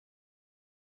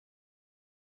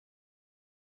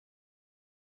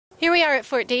Here we are at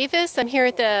Fort Davis. I'm here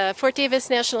at the Fort Davis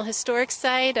National Historic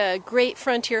Site, a great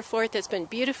frontier fort that's been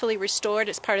beautifully restored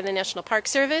as part of the National Park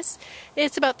Service.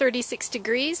 It's about 36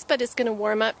 degrees, but it's going to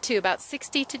warm up to about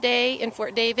 60 today in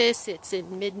Fort Davis. It's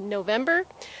in mid-November.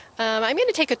 I'm going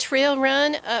to take a trail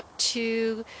run up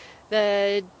to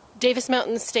the Davis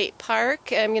Mountain State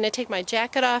Park. I'm going to take my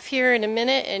jacket off here in a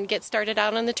minute and get started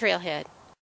out on the trailhead.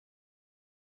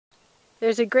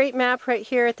 There's a great map right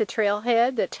here at the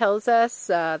trailhead that tells us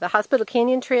the Hospital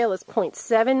Canyon Trail is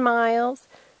 0.7 miles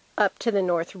up to the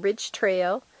North Ridge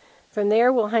Trail. From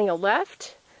there we'll hang a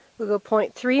left. We'll go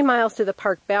 0.3 miles to the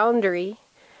park boundary,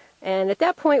 and at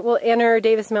that point we'll enter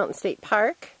Davis Mountain State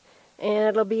Park, and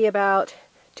it'll be about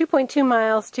 2.2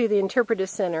 miles to the Interpretive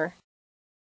Center.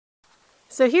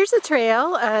 So here's the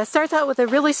trail. It starts out with a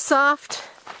really soft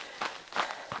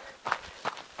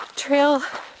trail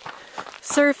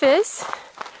surface.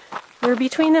 We're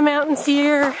between the mountains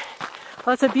here,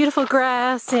 lots of beautiful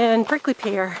grass and prickly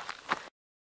pear.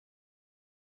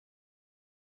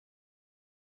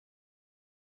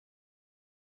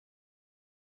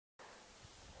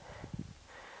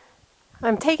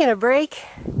 I'm taking a break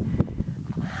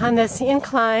on this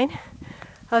incline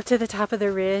up to the top of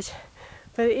the ridge,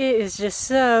 but it is just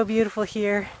so beautiful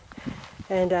here,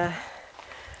 and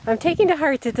I'm taking to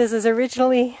heart that this is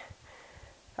originally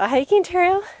a hiking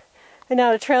trail and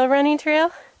not a trail running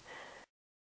trail.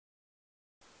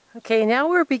 Okay, now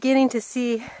we're beginning to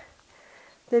see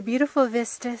the beautiful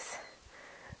vistas.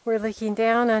 We're looking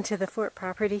down onto the fort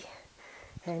property,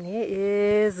 and it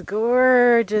is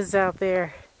gorgeous out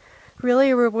there.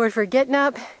 Really a reward for getting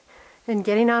up and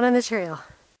getting out on the trail.